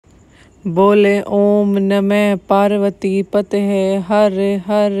बोले ओम नमः पार्वती पते हर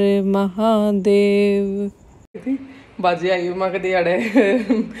हर महादेव। बाजी आई माँ के दिहाड़े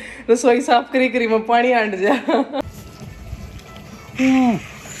रसोई साफ करी करी मैं पानी आंड जा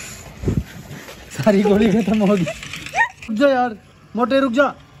सारी गोली खत्म होगी। रुक जा यार मोटे रुक जा।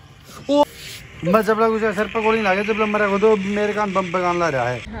 ओ मैं जब लग सर पर गोली लागे जब मेरा को तो मेरे कान बम पे कान ला रहा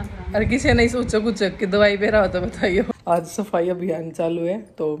है। अरे किसी नहीं सोचा कुछ कि दवाई पे रहा हो तो बताइए। आज सफाई अभियान चालू है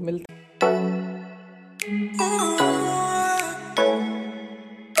तो मिलते।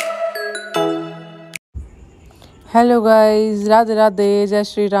 हेलो गाइस, राधे राधे, जय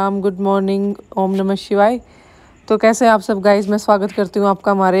श्री राम, गुड मॉर्निंग, ओम नमः शिवाय। तो कैसे हैं आप सब गाइस, मैं स्वागत करती हूँ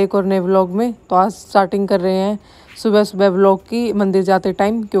आपका हमारे एक और नए व्लॉग में। तो आज स्टार्टिंग कर रहे हैं सुबह सुबह व्लॉग की मंदिर जाते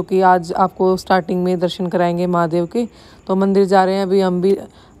टाइम, क्योंकि आज आपको स्टार्टिंग में दर्शन कराएंगे महादेव के। तो मंदिर जा रहे हैं अभी हम भी।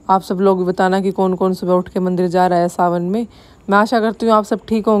 आप सब लोग भी बताना कि कौन कौन सुबह उठ के मंदिर जा रहा है सावन में। मैं आशा करती हूँ आप सब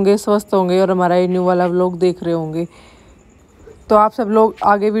ठीक होंगे, स्वस्थ होंगे और हमारा ये न्यू वाला व्लॉग देख रहे होंगे। तो आप सब लोग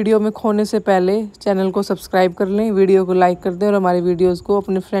आगे वीडियो में खोने से पहले चैनल को सब्सक्राइब कर लें, वीडियो को लाइक कर दें और हमारी वीडियोस को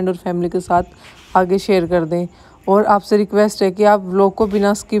अपने फ्रेंड और फैमिली के साथ आगे शेयर कर दें। और आपसे रिक्वेस्ट है कि आप व्लॉग को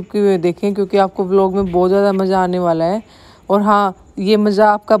बिना स्किप किए हुए देखें, क्योंकि आपको व्लॉग में बहुत ज़्यादा मज़ा आने वाला है। और हाँ, ये मज़ा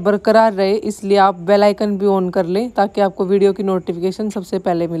आपका बरकरार रहे इसलिए आप बेल आइकन भी ऑन कर लें ताकि आपको वीडियो की नोटिफिकेशन सबसे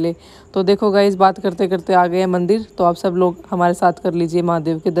पहले मिले। तो देखो गाइस, बात करते करते आ गए हैं मंदिर, तो आप सब लोग हमारे साथ कर लीजिए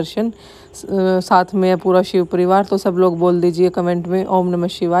महादेव के दर्शन। साथ में है पूरा शिव परिवार, तो सब लोग बोल दीजिए कमेंट में ओम नमः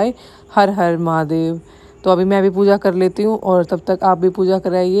शिवाय, हर हर महादेव। तो अभी मैं भी पूजा कर लेती हूँ और तब तक आप भी पूजा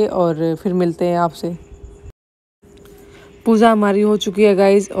कराइए और फिर मिलते हैं आपसे। पूजा हमारी हो चुकी है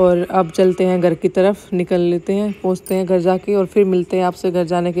गाइस और अब चलते हैं घर की तरफ, निकल लेते हैं, पहुंचते हैं घर जाके और फिर मिलते हैं आपसे। घर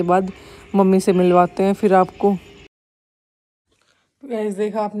जाने के बाद मम्मी से मिलवाते हैं फिर आपको। गाइस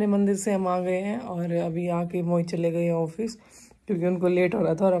देखा आपने, मंदिर से हम आ गए हैं और अभी आके मोहित चले गए ऑफिस, क्योंकि उनको लेट हो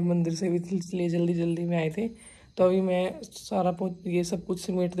रहा था और हम मंदिर से भी इसलिए जल्दी जल्दी में आए थे। तो अभी मैं सारा ये सब कुछ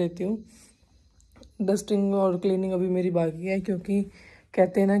समेट देती हूँ। डस्टिंग और क्लीनिंग अभी मेरी बाकी है, क्योंकि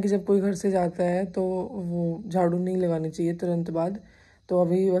कहते हैं ना कि जब कोई घर से जाता है तो वो झाड़ू नहीं लगानी चाहिए तुरंत बाद। तो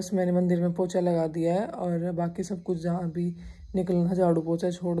अभी बस मैंने मंदिर में पोछा लगा दिया है और बाकी सब कुछ जहाँ भी निकलना झाड़ू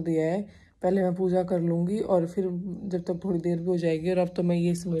पोछा छोड़ दिया है। पहले मैं पूजा कर लूँगी और फिर जब तक थोड़ी देर भी हो जाएगी। और अब तो मैं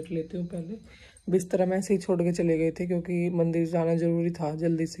ये समेट लेती हूँ। पहले बिस्तर मैं ऐसे ही छोड़ के चले गए थे, क्योंकि मंदिर जाना ज़रूरी था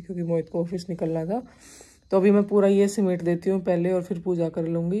जल्दी से, क्योंकि मोहित को ऑफिस निकलना था। तो अभी मैं पूरा ये समेट देती हूँ पहले और फिर पूजा कर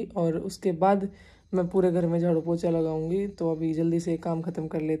लूँगी और उसके बाद मैं पूरे घर में झाड़ू पोछा लगाऊंगी। तो अभी जल्दी से काम ख़त्म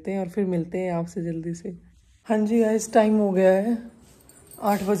कर लेते हैं और फिर मिलते हैं आपसे जल्दी से। हाँ जी गाइस, टाइम हो गया है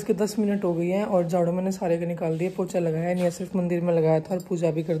 8:10 हो गई हैं और झाड़ू मैंने सारे के निकाल दिए, पोछा लगाया नहीं, सिर्फ मंदिर में लगाया था और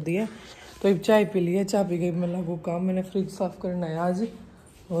पूजा भी कर दी है। तो अब चाय पी ली है, चाय पी गई मैं लागू काम। मैंने फ्रिज साफ़ करना है आज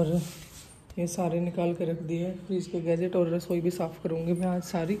और ये सारे निकाल के रख दिए फ्रिज के गैजेट, और रसोई भी साफ़ करूँगी मैं आज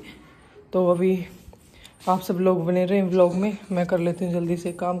सारी। तो अभी आप सब लोग बने रहे व्लॉग में, मैं कर लेती हूँ जल्दी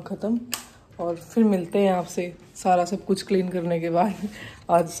से काम ख़त्म और फिर मिलते हैं आपसे सारा सब कुछ क्लीन करने के बाद।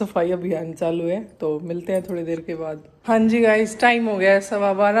 आज सफाई अभियान चालू है तो मिलते हैं थोड़ी देर के बाद। हाँ जी गाइस, टाइम हो गया है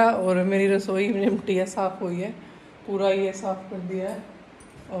 12:15 और मेरी रसोई निपटी है, साफ़ हुई है, पूरा ये साफ़ कर दिया है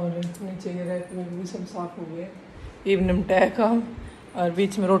और नीचे के रैक में भी सब साफ़ हो गए। ये भी निपटा है काम। और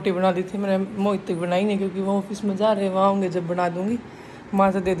बीच में रोटी बना दी थी मैंने, मोहित तक बनाई नहीं क्योंकि वो ऑफिस में जा रहे हैं, वहाँ होंगे जब बना दूँगी।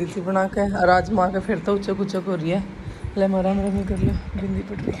 माँ से दे दी थी बना के और आज माँ का फिर तो उचक उचक हो रही है। ले मारा मेरा कर लो, बिंदी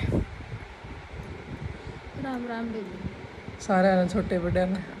पड़ रही है। राम राम सारे ने छोटे बड़े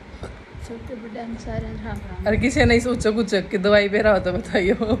ने सारे राम राम। अरे किसी नहीं सोचा कुछ कि दवाई पे रहा हो तो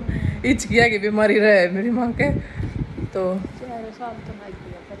बताइए। हिचकिया की बीमारी रहे मेरी माँ के तो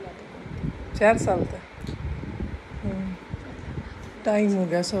 4 साल तक। टाइम हो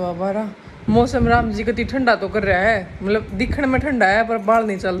गया 12:15। मौसम राम जी कति ठंडा तो कर रहा है, मतलब दिखने में ठंडा है पर बाल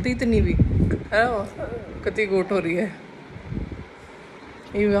नहीं चलती इतनी भी है, कति गोट हो रही है।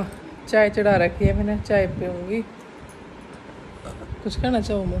 ये चाय चढ़ा रखी है मैंने, चाय पीऊँगी। कुछ कहना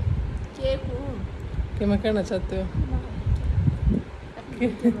चाहूँ मैं कि मैं कहना चाहते हो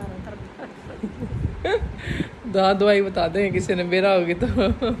दवाई बता दें किसी ने बेरा होगी तो।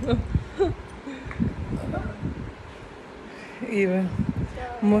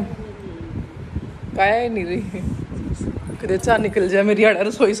 काया ही नहीं रही कदे चाह निकल जाए मेरी आड़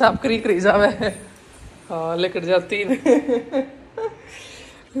रसोई साफ करी जावे। हाँ लेकर जाती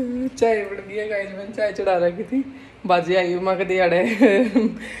चाय बढ़ गई है गाइस, मैंने चाय चढ़ा रखी थी। बाजी आई माँ के दिहाड़े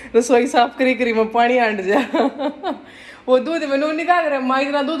रसोई साफ करी मैं पानी आंड जा। वो दूध मैंने निकाल कर माँ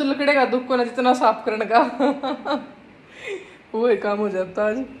इतना दूध लकड़ेगा दुख को ना जितना साफ करने का वो ही काम हो जाता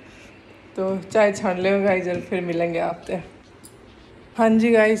आज। तो चाय छान ले गाइस, जल्द फिर मिलेंगे आपसे। हाँ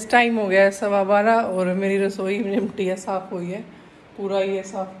जी गाइस, टाइम हो गया है 12:15 और मेरी रसोई निपटी है, साफ़ हुई है, पूरा ये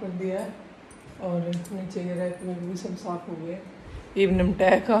साफ कर दिया है और नीचे ये रैक में भी सब साफ हो गए। इवनिंग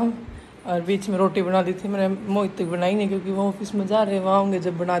टै काम और बीच में रोटी बना दी थी मैंने, मोहित तक बनाई नहीं क्योंकि वो ऑफिस में जा रहे हैं, वहाँ होंगे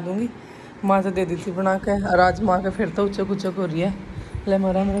जब बना दूंगी। माँ से दे दी थी बना के और आज माँ का फिर तो उचक उचक हो रही है। ले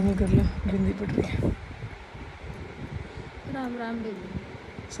मारा मरमी कर लो, बिंदी पड़ रही है। राम राम बेबी।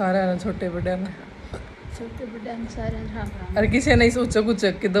 सारे ने छोटे बड़े ने, छोटे बड़े सारे राम राम। अरे किसी ने इस उचक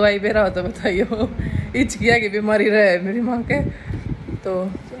उचक की दवाई पे रहा हो तो बताइयो। हिचकिया की बीमारी रहे मेरी माँ के तो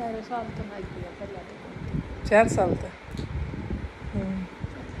 4 साल तो नहीं किया पहले। 4 साल तक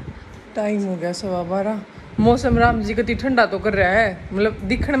टाइम हो गया 12:15। मौसम राम जी कति ठंडा तो कर रहा है, मतलब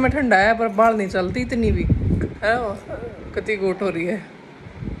दिखने में ठंडा है पर बाल नहीं चलती इतनी भी है, कति गोट हो रही है।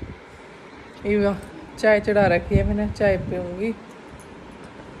 ये चाय चढ़ा रखी है मैंने, चाय पीऊंगी।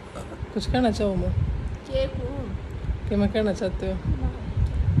 कुछ कहना चाहो मैं कि मैं कहना चाहते हो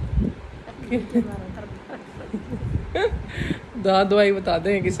दवाई बता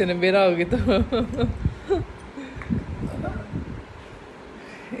दें किसी ने बेरा होगी तो।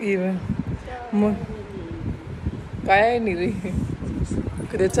 काया ही नहीं रही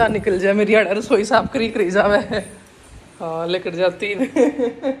कदे चाह निकल जाए मेरी आड़ा रसोई साफ करी जावे। हाँ लेकर जाती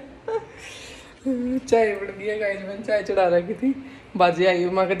चाय बन गई है गाइस, मैंने चाय चढ़ा रखी थी। बाजी आई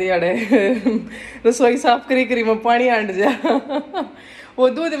माँ कदे आड़े रसोई साफ करी मैं पानी आंट जा। वो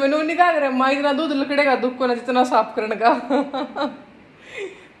दूध मैंने निकाल कर माँ इतना दूध लकड़ेगा दुख को ना जितना साफ करने का।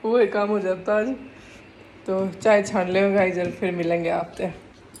 वो ही काम हो जाता आज। तो चाय छान ले गाइस, जल्द फिर मिलेंगे आपसे।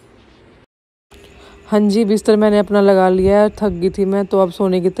 हाँ जी, बिस्तर मैंने अपना लगा लिया है, थक गई थी मैं, तो अब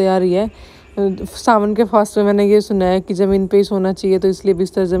सोने की तैयारी है। सावन के फास्ट में मैंने ये सुना है कि ज़मीन पे ही सोना चाहिए, तो इसलिए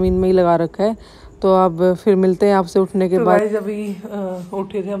बिस्तर ज़मीन में ही लगा रखा है। तो अब फिर मिलते हैं आपसे उठने के बाद। तो अभी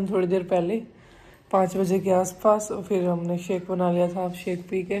उठे थे हम थोड़ी देर पहले 5 बजे के आसपास, और फिर हमने शेक बना लिया था। अब शेक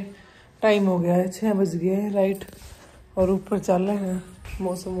पी के टाइम हो गया है 6 बज गए हैं राइट, और ऊपर चल रहे हैं,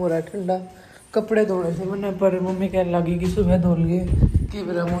 मौसम हो रहा है ठंडा। कपड़े धोने थे मैंने पर मम्मी कहने लगी कि सुबह धो लिए कि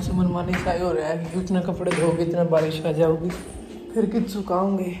मेरा मौसम मनमानी सा हो रहा है कि उतना कपड़े धोगे इतना बारिश आ जाओगी, फिर किस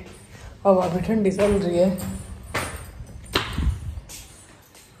सुखाओगे। हवा भी ठंडी चल रही है।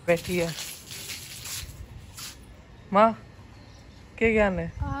 बैठी है माँ, क्या ज्ञान है?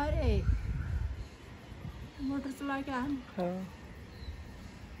 अरे मोटर चला के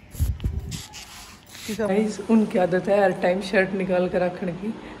उनकी आदत है हर टाइम शर्ट निकाल कर रखने की,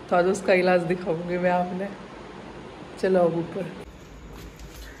 तो आज उसका इलाज दिखाऊंगी मैं आपने। चलो अब ऊपर,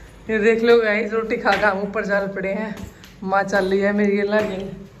 ये देख लो गाइस, रोटी खा के हम ऊपर चल पड़े हैं। माँ चल रही है मेरी लगे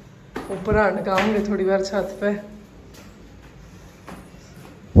ऊपर आने का, आऊंगे थोड़ी बार छत पे।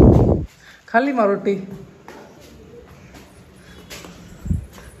 खा ली माँ रोटी?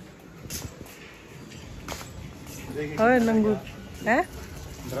 अरे नंगू है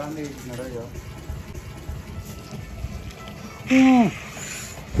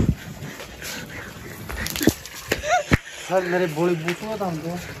सर मेरे बोली बूटवा था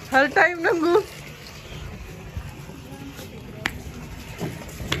हमको हर टाइम नंगू।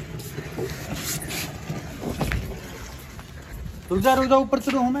 रुक जा ऊपर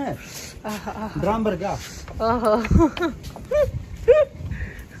चलो हूँ मैं, ड्राम भर गया।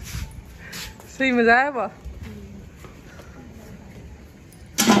 सही मजा आया बा।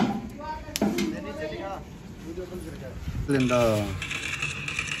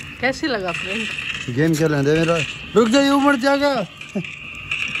 कैसी लगा फ्रेंड? गेम खेल रहे मेरा, रुक जा ये मर जाएगा।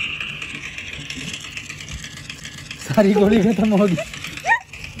 सारी गोली खत्म होगी।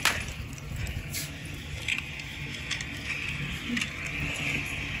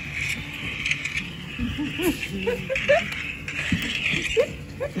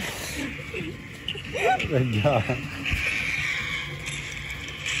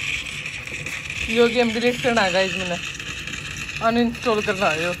 यो गेम डिलीट करना है गाइस, मैंने अनइंस्टॉल करना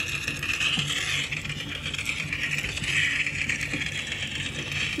है यो।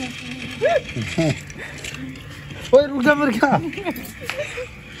 ओए रुक जा मर गया।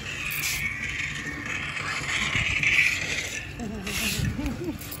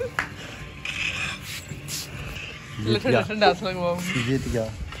 जीत गया।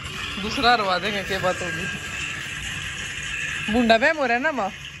 दूसरा हरवा देंगे, क्या बात होगी। बूंदा में मोर है ना माँ,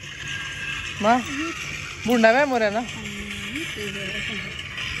 माँ बूंदा में मोर है ना।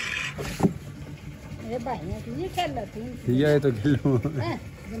 ठीक है तो खेलो।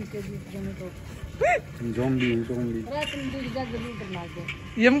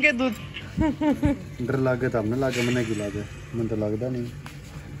 यम के दूध डर लागे तो हमने लागे, मैंने क्यों लागे? मैंने तो लगता नहीं।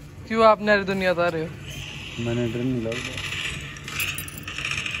 क्यों आप नई दुनिया आ रहे हो? मैंने डर नहीं लगता।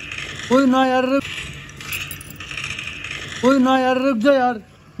 कोई ना यार, कोई ना यार, रुक जा यार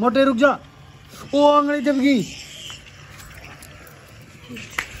मोटे, रुक जा। ओ आंगली जब गई।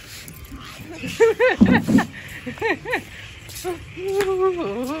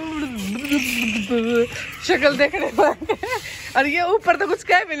 शक्ल देखने पर और ये ऊपर तो कुछ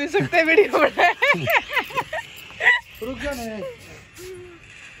कह भी नहीं सकते वीडियो बनाए। रुक जा नहीं।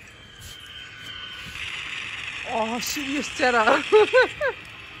 ओह सीरियस चेहरा।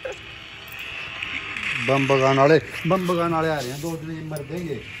 बम बगान वाले आ रहे हैं, 2 दिन मर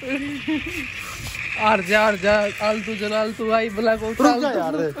देंगे। आर जा आलतू जलालतू आई बला को रुक जा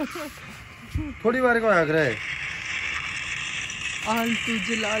यार, थोड़ी बार को आग रहे। आलतू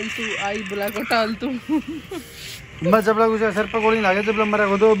जलालतू आई बला को टालतू। मैं जब लग उसे सर पर गोली लागे, जब मरा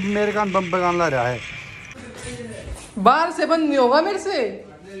को तो मेरे कान बम बगान ला रहा है। बाहर से बंद नहीं होगा मेरे से।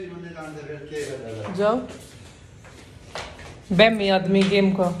 जाओ बैमी आदमी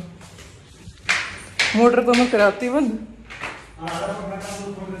गेम का मोटर तो मैं कराती बंद।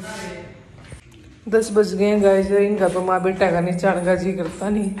 10 बज गए गाइस। इनका तो माँ बेटा का नहीं चाण का जी करता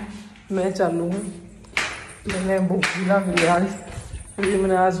नहीं। मैं चालूंगा, मैंने भूख भी लग गई आज, क्योंकि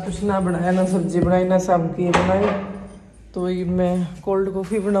मैंने आज कुछ ना बनाया, ना सब्जी बनाई ना शाम की बनाई। तो ये मैं कोल्ड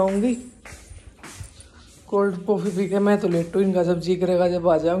कॉफ़ी बनाऊंगी। कोल्ड कॉफ़ी पी के मैं तो लेटू, इनका जब जी करेगा जब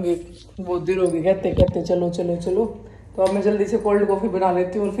आ जाऊंगी। बहुत देर होगी कहते कहते चलो चलो चलो। तो अब मैं जल्दी से कोल्ड कॉफ़ी बना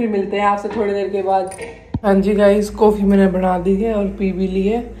लेती हूँ और फिर मिलते हैं आपसे थोड़ी देर के बाद। हाँ जी गाइस, कॉफ़ी मैंने बना दी है और पी भी ली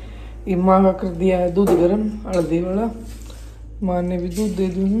है। ये माँ का कर दिया है दूध गर्म हल्दी वाला, माँ ने भी दूध दे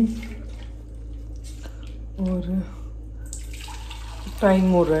दूँ। और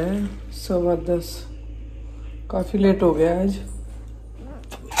टाइम हो रहा है 10:15, काफ़ी लेट हो गया आज।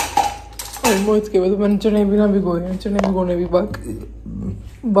 और मोहित के बाद मैंने चने भी ना भिगोए हैं, चने भिगोने भी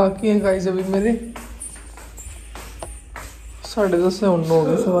बाकी हैं गाइस। अभी मेरे 10:30 हो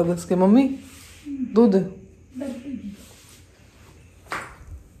गए, 10:15 के। मम्मी दूध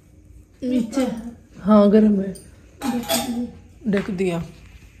नीचे, हाँ गर्म है, ढक दिया।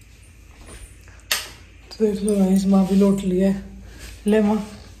 तो देख लो गाइस, माँ भी लौट लिया है। ले माँ,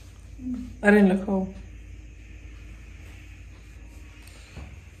 अरे लगाओ।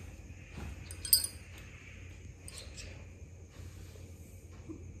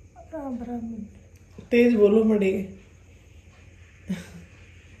 तेज बोलो बड़े,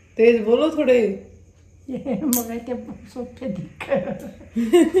 तेज बोलो थोड़े। ये मगर के सोफे दिखा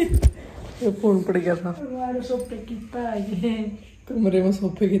ये फोन पड़ गया था हमारे सोफे कितना ये कमरे में,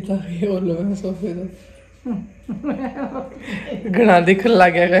 सोफे की ताकि और लोगों में सोफे तो घना दिखन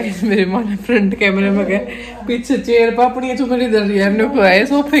लग गया गाइस। मेरी माँ ने फ्रंट कैमरे में गए पीछे चेयर पर अपनी तो मेरी इधर यार को आए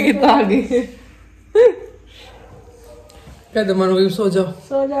सोफे की ताकि कहते मनो भी सो जाओ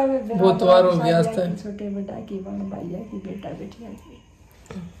बहुत बार हो गया आज तक। छोटे बेटा की बन भैया की बेटा बेटिया की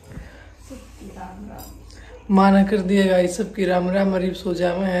माँ ने कर दिया गाइस सबकी राम राम। मरीब सो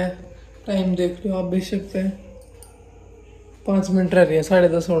जावे है, टाइम देख लो आप बेशक पे 5 मिनट रह रही है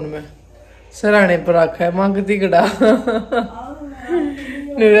 10:30 होने में। सराहने पर रखा है मांगती गड़ा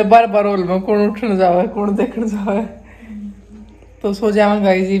बार बार होल में कौन उठने जावे कौन देखने जावे। तो सो जावे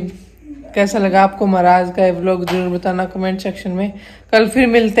गाइस जी। कैसा लगा आपको महाराज का व्लॉग जरूर बताना कमेंट सेक्शन में। कल फिर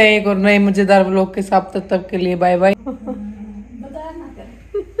मिलते हैं एक और नए मजेदार व्लॉग के साथ, तब के लिए बाय बाय।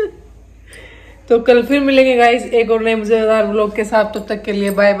 तो कल फिर मिलेंगे गाइस एक और नए मजेदार व्लॉग के साथ, तब तक के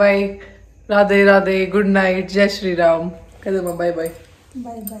लिए bye bye, Radhe Radhe, good night, जय श्री राम। कहते बाय बाय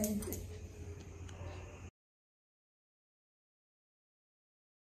बाय बाय।